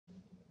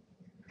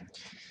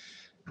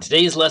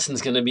Today's lesson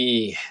is going to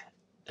be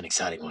an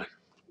exciting one.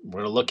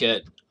 We're going to look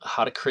at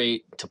how to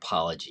create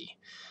topology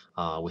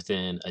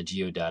within a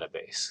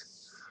geodatabase.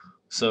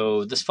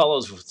 So this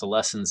follows with the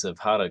lessons of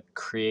how to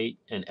create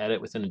and edit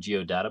within a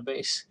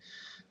geodatabase.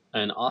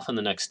 And often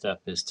the next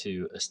step is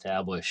to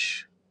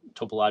establish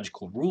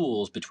topological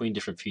rules between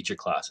different feature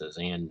classes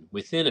and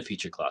within a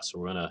feature class. So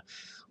we're going to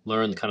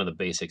learn kind of the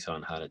basics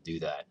on how to do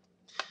that.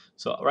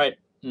 So right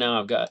now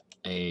I've got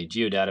a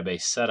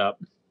geodatabase set up.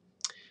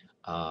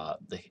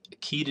 The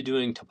key to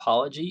doing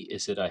topology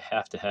is that I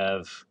have to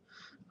have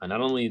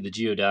not only the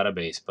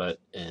geodatabase, but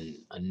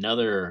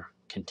another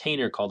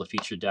container called a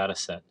feature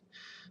dataset.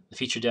 The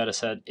feature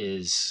dataset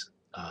is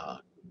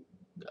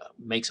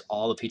makes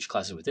all the feature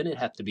classes within it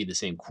have to be the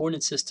same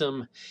coordinate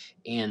system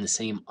and the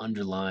same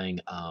underlying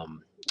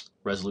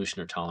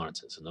resolution or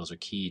tolerances, and those are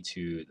key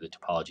to the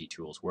topology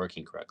tools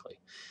working correctly.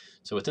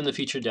 So within the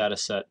feature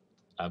dataset,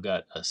 I've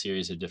got a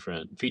series of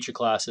different feature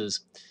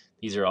classes.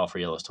 These are all for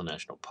Yellowstone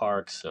National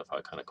Park. So if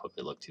I kind of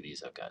quickly look through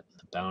these, I've got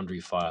the boundary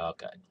file, I've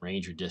got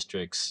ranger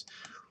districts,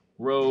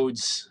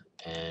 roads,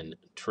 and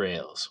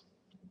trails.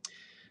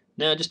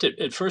 Now, just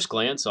at first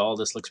glance, all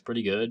this looks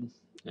pretty good.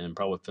 And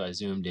probably if I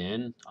zoomed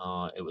in,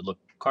 it would look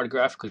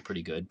cartographically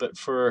pretty good. But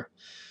for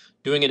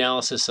doing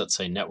analysis, let's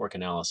say network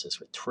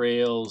analysis with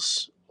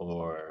trails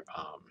or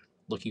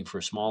looking for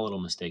small little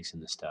mistakes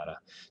in this data,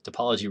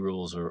 topology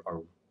rules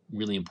are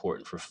really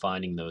important for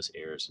finding those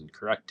errors and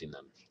correcting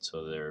them.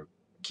 So they're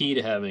key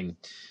to having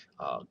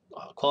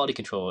quality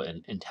control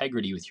and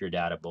integrity with your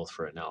data, both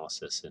for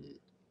analysis and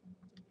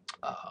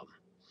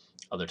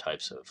other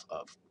types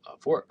of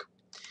work.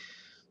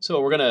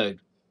 So we're going to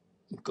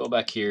go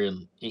back here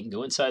and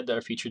go inside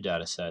our feature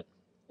data set,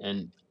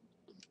 and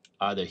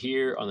either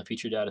here on the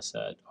feature data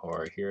set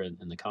or here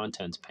in the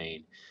contents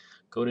pane,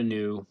 go to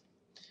new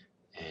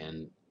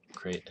and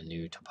create a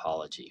new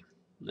topology.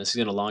 And this is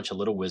going to launch a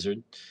little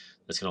wizard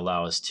that's going to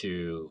allow us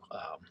to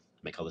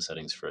make all the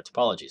settings for a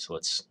topology. So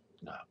let's,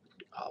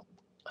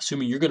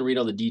 assuming you're going to read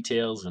all the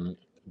details and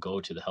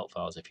go to the help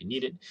files if you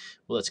need it,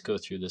 well, let's go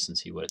through this and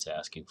see what it's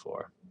asking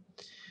for.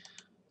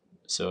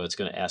 So it's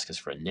going to ask us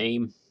for a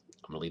name.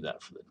 I'm going to leave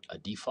that for a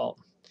default.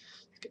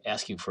 It's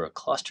asking for a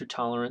cluster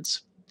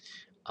tolerance.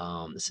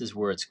 This is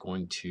where it's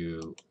going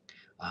to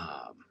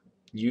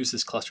use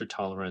this cluster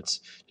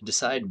tolerance to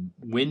decide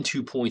when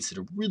 2 points that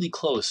are really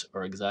close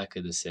are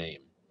exactly the same.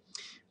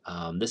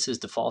 This is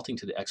defaulting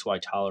to the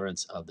XY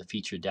tolerance of the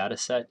feature data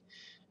set.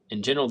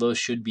 In general, those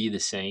should be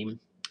the same.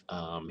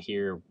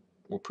 Here,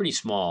 we're pretty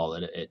small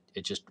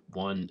at just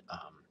 1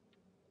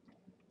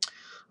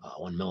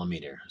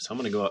 millimeter. So I'm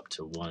going to go up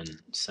to 1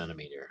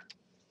 centimeter.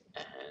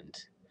 And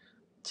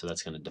so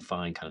that's going to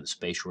define kind of the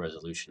spatial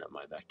resolution of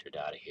my vector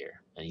data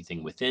here.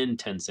 Anything within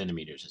 10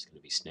 centimeters is going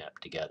to be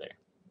snapped together.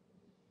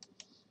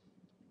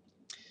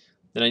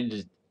 Then I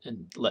need to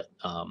let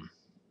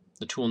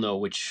the tool know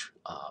which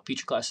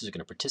feature classes are going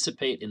to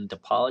participate in the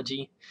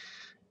topology.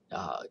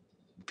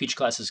 Feature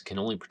classes can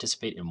only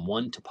participate in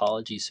one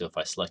topology, so if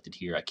I select it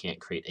here, I can't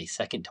create a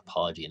second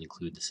topology and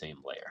include the same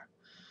layer.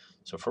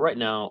 So for right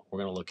now, we're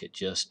going to look at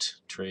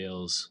just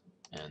trails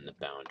and the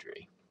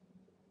boundary.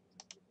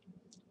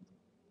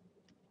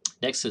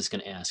 Next, it's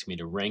going to ask me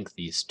to rank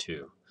these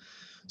two.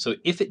 So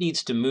if it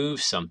needs to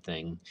move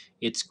something,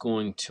 it's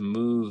going to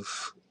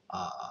move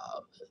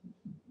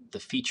the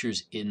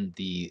features in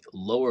the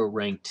lower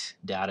ranked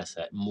data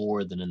set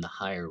more than in the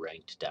higher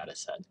ranked data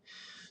set.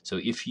 So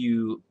if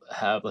you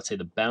have, let's say,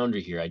 the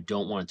boundary here, I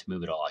don't want it to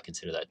move at all. I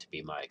consider that to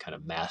be my kind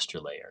of master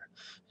layer.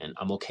 And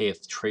I'm okay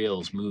if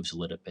trails moves a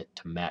little bit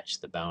to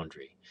match the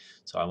boundary.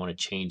 So I want to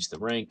change the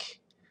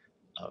rank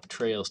of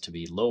trails to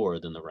be lower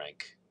than the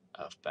rank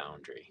of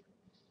boundary.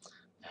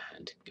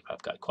 And if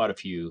I've got quite a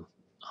few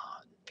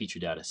feature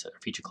data set or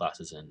feature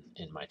classes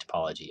in my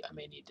topology, I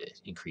may need to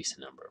increase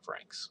the number of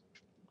ranks.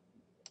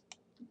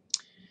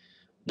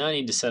 Now I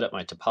need to set up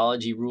my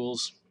topology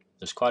rules.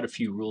 There's quite a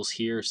few rules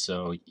here,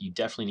 so you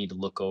definitely need to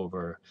look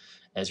over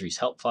Esri's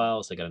help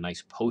files. They got a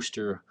nice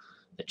poster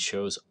that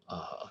shows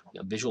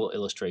a visual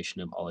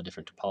illustration of all the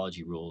different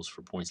topology rules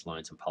for points,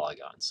 lines, and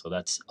polygons. So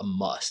that's a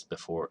must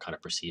before kind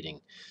of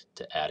proceeding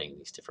to adding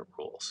these different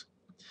rules.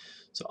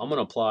 So I'm going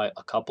to apply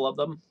a couple of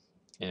them,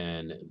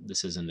 and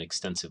this is an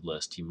extensive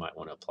list. You might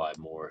want to apply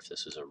more if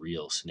this was a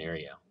real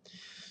scenario.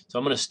 So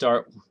I'm going to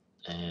start,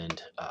 and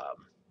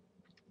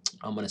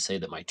I'm going to say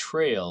that my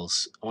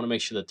trails, I want to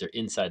make sure that they're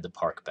inside the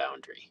park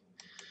boundary.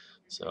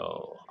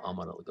 So I'm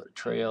going to go to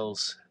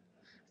trails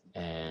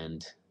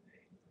and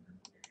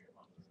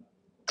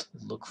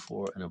look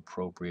for an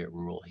appropriate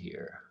rule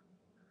here.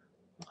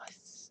 I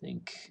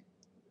think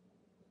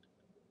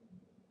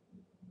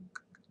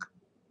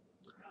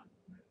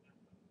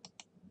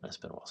it's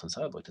been a while since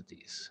I've looked at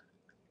these.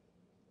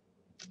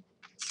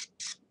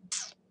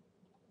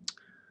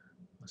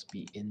 Must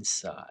be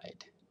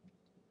inside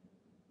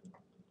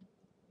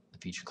the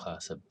feature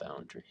class of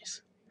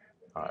boundaries.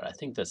 All right, I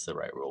think that's the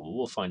right rule, but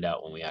we'll find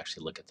out when we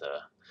actually look at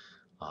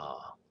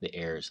the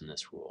errors in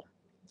this rule.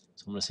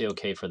 So I'm going to say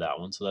OK for that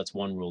one. So that's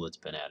one rule that's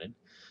been added.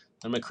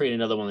 I'm going to create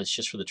another one that's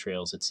just for the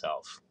trails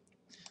itself.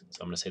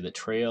 So I'm going to say that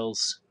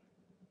trails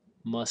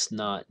must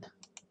not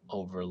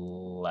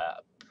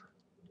overlap.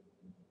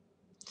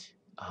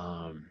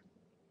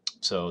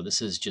 So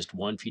this is just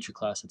one feature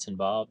class that's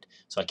involved.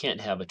 So I can't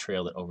have a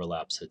trail that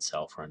overlaps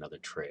itself or another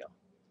trail.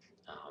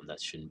 That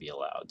shouldn't be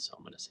allowed. So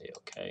I'm going to say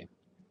OK.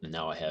 And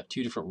now I have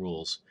two different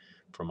rules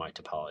for my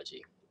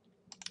topology.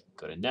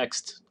 Go to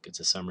Next, gets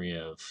a summary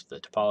of the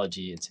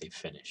topology, and say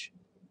Finish.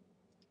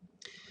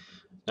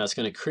 Now it's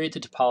going to create the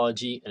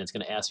topology, and it's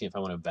going to ask me if I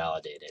want to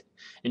validate it.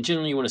 And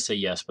generally you want to say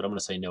yes, but I'm going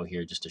to say no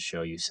here just to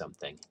show you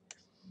something.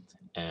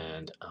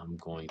 And I'm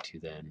going to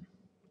then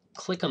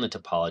click on the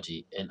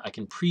topology, and I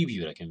can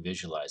preview it. I can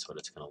visualize what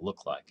it's going to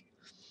look like.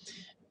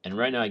 And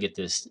right now I get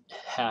this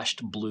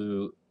hashed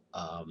blue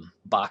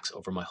box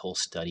over my whole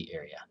study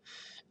area.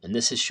 And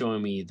this is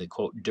showing me the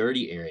quote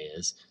dirty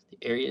areas, the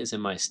areas in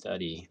my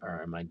study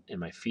or in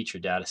my feature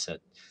data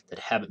set that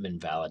haven't been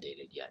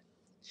validated yet.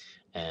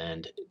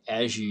 And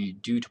as you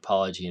do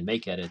topology and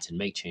make edits and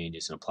make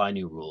changes and apply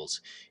new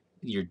rules,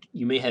 you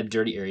may have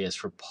dirty areas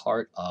for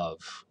part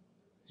of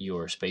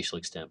your spatial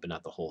extent, but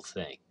not the whole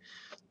thing.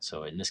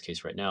 So in this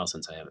case right now,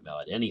 since I haven't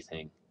validated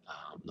anything,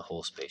 the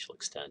whole spatial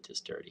extent is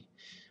dirty.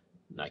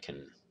 And I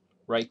can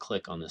right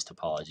click on this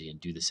topology and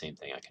do the same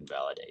thing. I can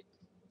validate.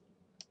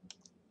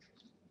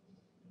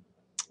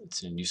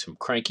 Let's do some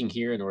cranking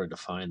here in order to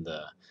find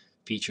the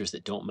features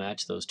that don't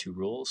match those two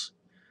rules.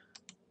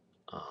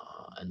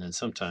 And then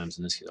sometimes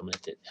in this case, I'm going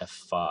to hit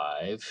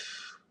F5,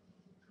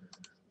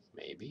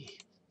 maybe,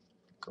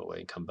 go away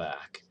and come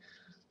back.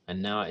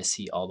 And now I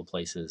see all the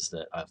places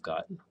that I've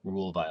got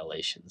rule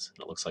violations.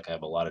 And it looks like I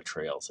have a lot of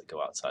trails that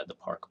go outside the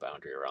park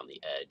boundary around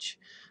the edge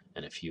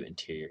and a few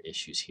interior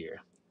issues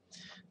here.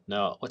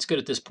 Now, what's good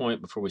at this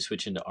point before we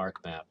switch into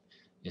ArcMap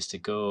is to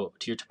go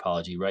to your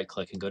topology, right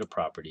click and go to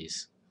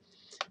Properties.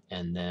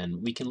 And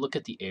then we can look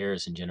at the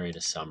errors and generate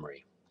a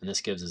summary. And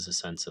this gives us a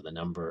sense of the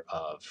number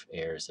of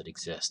errors that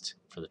exist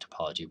for the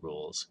topology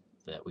rules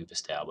that we've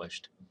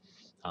established.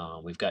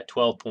 We've got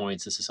 12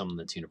 points. This is something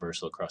that's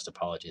universal across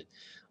topology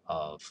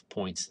of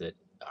points that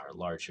are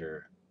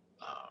larger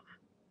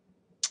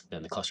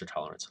than the cluster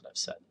tolerance that I've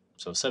set.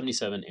 So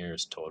 77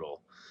 errors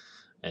total.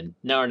 And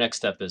now our next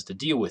step is to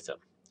deal with them.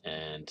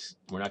 And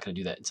we're not going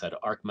to do that inside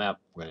of ArcMap.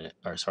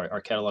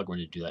 ArcCatalog. We're going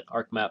to do that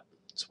in ArcMap.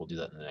 So we'll do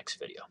that in the next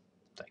video.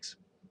 Thanks.